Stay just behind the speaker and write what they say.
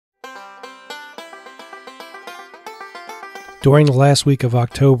During the last week of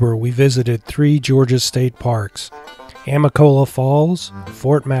October, we visited 3 Georgia State Parks: Amicalola Falls,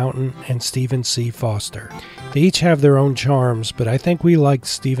 Fort Mountain, and Stephen C. Foster. They each have their own charms, but I think we liked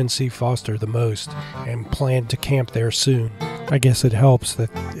Stephen C. Foster the most and planned to camp there soon. I guess it helps that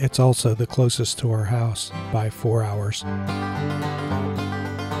it's also the closest to our house by 4 hours.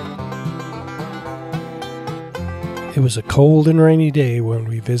 It was a cold and rainy day when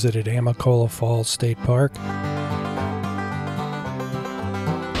we visited Amicalola Falls State Park.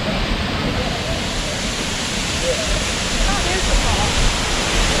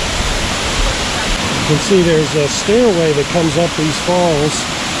 You can see there's a stairway that comes up these falls,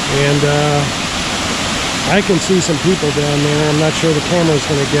 and I can see some people down there. I'm not sure the camera's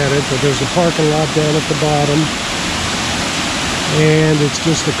going to get it, but there's a parking lot down at the bottom, and it's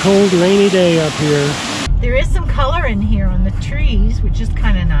just a cold, rainy day up here. There is some color in here on the trees, which is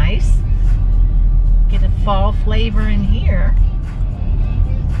kind of nice. Get a fall flavor in here.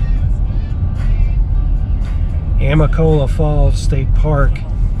 Amicalola Falls State Park.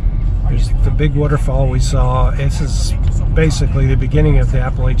 There's the big waterfall we saw. This is basically the beginning of the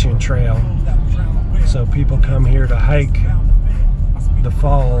Appalachian Trail. So people come here to hike the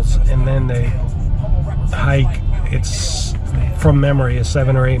falls, and then they hike, it's from memory, a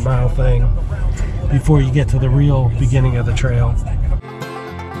 7 or 8 mile thing before you get to the real beginning of the trail.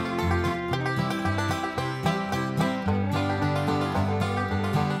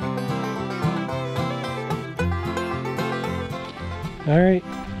 All right.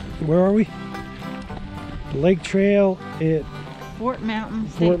 Where are we? Lake Trail at Fort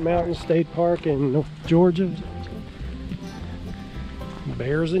Mountain State Park in North Georgia.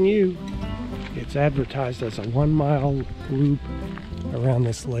 Bears and you. It's advertised as a 1 mile loop around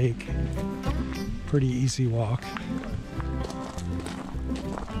this lake. Pretty easy walk.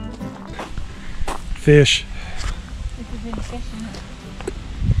 Fish.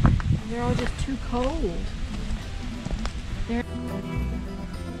 They're all just too cold.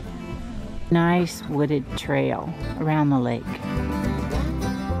 Nice wooded trail around the lake.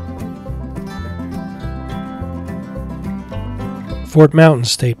 Fort Mountain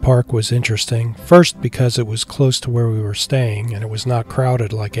State Park was interesting, first because it was close to where we were staying and it was not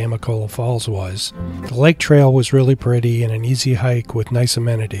crowded like Amicalola Falls was. The lake trail was really pretty and an easy hike with nice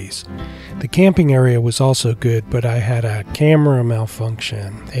amenities. The camping area was also good, but I had a camera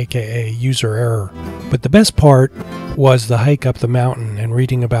malfunction, aka user error. But the best part was the hike up the mountain and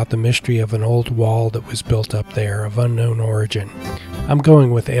reading about the mystery of an old wall that was built up there of unknown origin. I'm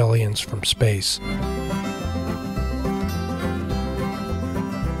going with aliens from space.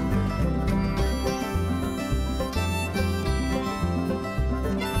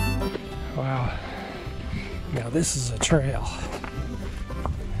 Wow. Now this is a trail.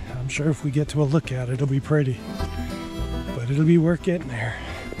 I'm sure if we get to a look at it, it'll be pretty. But it'll be worth getting there.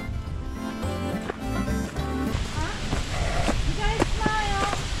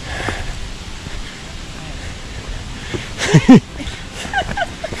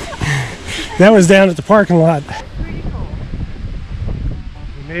 That was down at the parking lot. Pretty cool.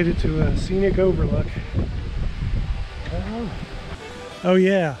 We made it to a scenic overlook. Oh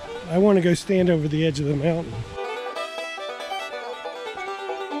yeah, I want to go stand over the edge of the mountain.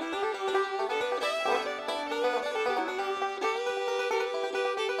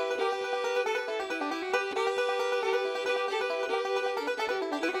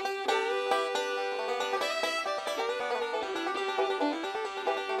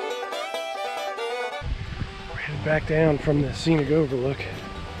 Back down from the scenic overlook.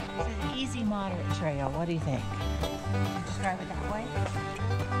 This is an easy, moderate trail. What do you think? Describe it that way?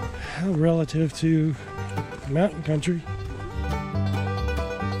 Relative to mountain country.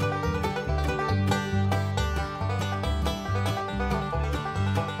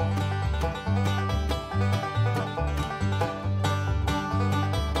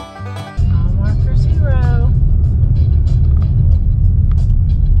 Marker 0.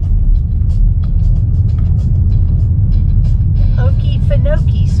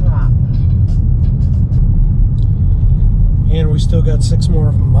 Okefenokee Swamp. And we still got 6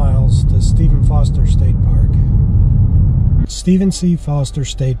 more miles to Stephen Foster State Park. Stephen C. Foster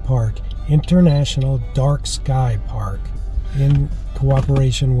State Park, International Dark Sky Park, in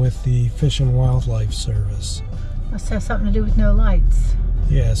cooperation with the Fish and Wildlife Service. Must have something to do with no lights.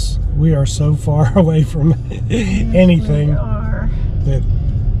 Yes, we are so far away from anything We are. that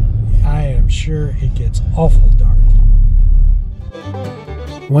I am sure it gets awful dark.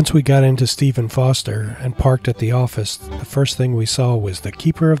 Once we got into Stephen Foster and parked at the office, the first thing we saw was the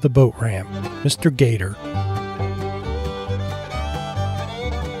keeper of the boat ramp, Mr. Gator.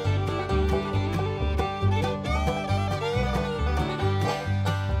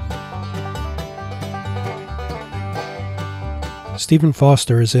 Stephen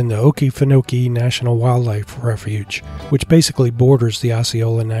Foster is in the Okefenokee National Wildlife Refuge, which basically borders the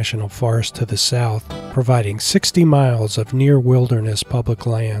Osceola National Forest to the south, providing 60 miles of near wilderness public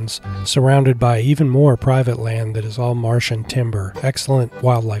lands, surrounded by even more private land that is all marsh and timber, excellent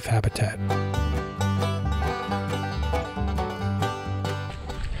wildlife habitat.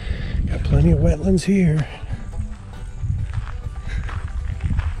 Got plenty of wetlands here.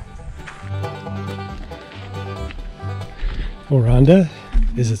 Oh, Rhonda,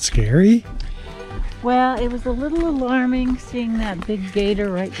 is it scary? Well, it was a little alarming seeing that big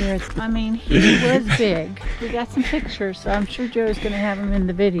gator right there. I mean, he was big. We got some pictures, so I'm sure Joe's going to have him in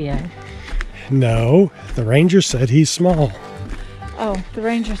the video. No, the ranger said he's small. Oh, the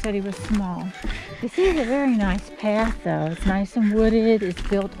ranger said he was small. This is a very nice path, though. It's nice and wooded. It's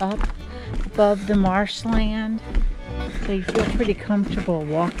built up above the marshland, so you feel pretty comfortable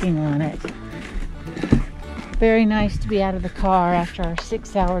walking on it. Very nice to be out of the car after our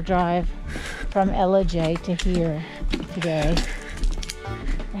 6-hour drive from Elijay to here today.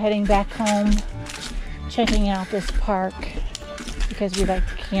 We're heading back home, checking out this park because we'd like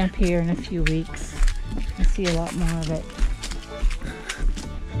to camp here in a few weeks and see a lot more of it.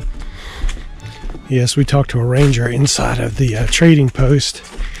 Yes, we talked to a ranger inside of the trading post,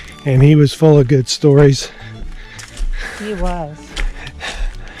 and he was full of good stories. He was.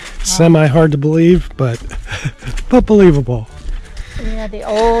 Semi hard to believe, but believable. Yeah, the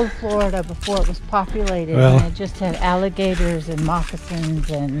old Florida before it was populated, and it just had alligators and moccasins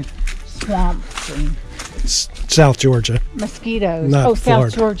and swamps and South Georgia. Mosquitoes. Not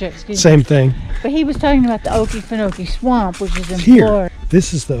Florida. South Georgia, excuse me. Same thing. But he was talking about the Okefenokee Swamp, which is in Here. Florida.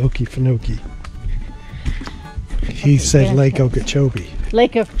 This is the Okefenokee. He said Lake Okeechobee.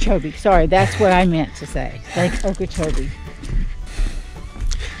 Lake Okeechobee. Sorry, that's what I meant to say. Lake Okeechobee.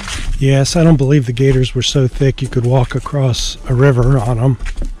 Yes, I don't believe the gators were so thick you could walk across a river on them.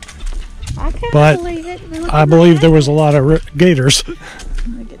 I can't But believe it. I believe there was a lot of gators. Let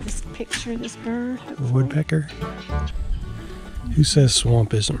me get this picture of this bird. Woodpecker. Who says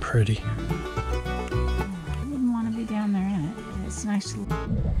swamp isn't pretty? I wouldn't want to be down there in it. It's nice.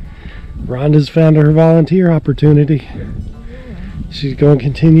 Rhonda's found her volunteer opportunity. She's going to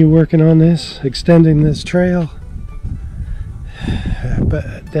continue working on this, extending this trail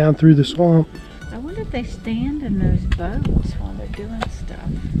down through the swamp. I wonder if they stand in those boats while they're doing stuff.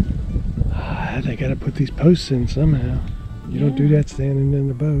 They got to put these posts in somehow. You don't do that standing in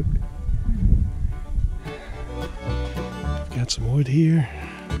the boat. Got some wood here.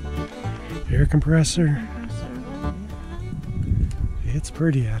 Air compressor. It's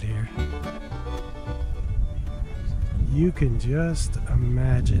pretty out here. You can just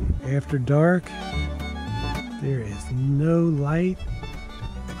imagine. After dark, there is no light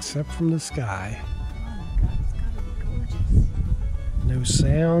except from the sky. Oh my God, it's gotta be gorgeous. No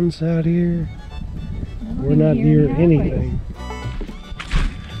sounds out here. Nobody We're not here near yet, anything.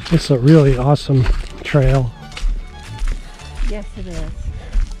 It's a really awesome trail. Yes, it is.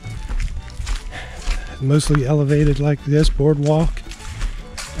 Mostly elevated like this, boardwalk.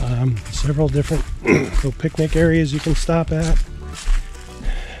 Several different little picnic areas you can stop at.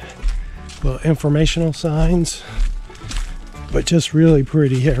 Little informational signs, but just really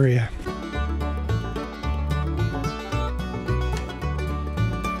pretty area.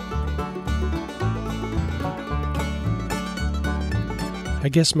 I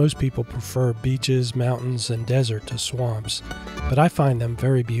guess most people prefer beaches, mountains, and desert to swamps, but I find them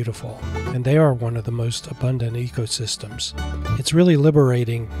very beautiful, and they are one of the most abundant ecosystems. It's really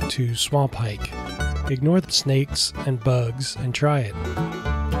liberating to swamp hike. Ignore the snakes and bugs and try it.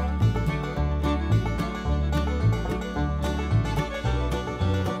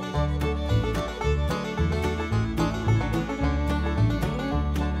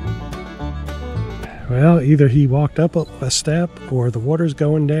 Well, either he walked up a step or the water's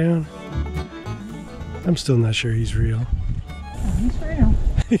going down. I'm still not sure he's real. Oh, he's real.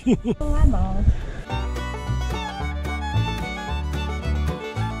 Oh, eyeballs.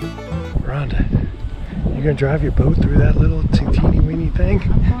 Rhonda, you gonna drive your boat through that little teeny weeny thing? I'm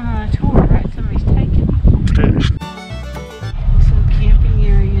going on a tour, right? Somebody's taking me. Okay. So camping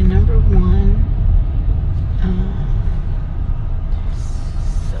area number 1.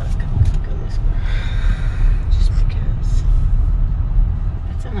 Just because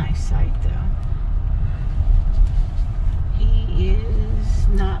that's a nice site, though. He is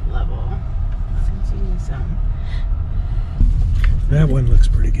not level. I can see some. That one looks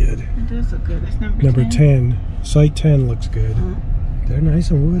pretty good. It does look good. That's number 10. Site 10 looks good. They're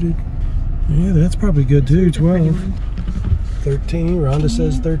nice and wooded. Yeah, that's probably good too. 12. 13. Rhonda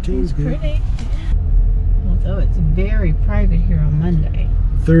says 13 is good. Pretty. Although it's very private here on Monday.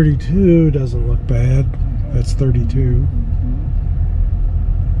 32 doesn't look bad. That's 32.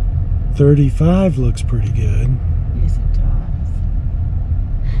 35 looks pretty good. Yes, it does.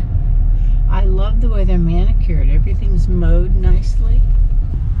 I love the way they're manicured. Everything's mowed nicely.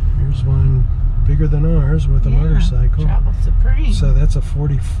 Here's one bigger than ours with a motorcycle. Travel Supreme. So that's a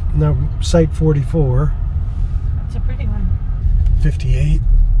site 44. That's a pretty one. 58.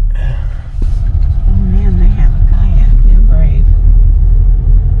 Oh man, they have a kayak. They're brave.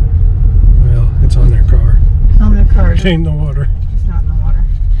 Well, it's on their car. It's on their car. It ain't in the water. It's not in the water.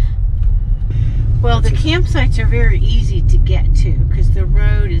 Well, the campsites are very easy to get to because the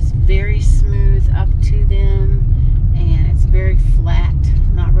road is very smooth up to them and it's very flat,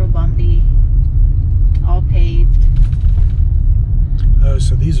 not real bumpy, all paved. Oh,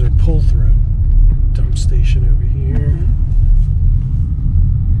 so these are pull-through. Dump station over here.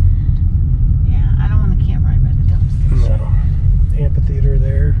 Yeah, I don't want to camp right by the dump station. No. Amphitheater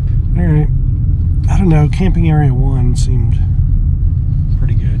there. Alright. I don't know, camping area 1 seemed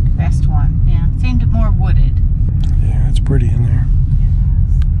pretty good. Best one, yeah. Seemed more wooded. Yeah, it's pretty in there.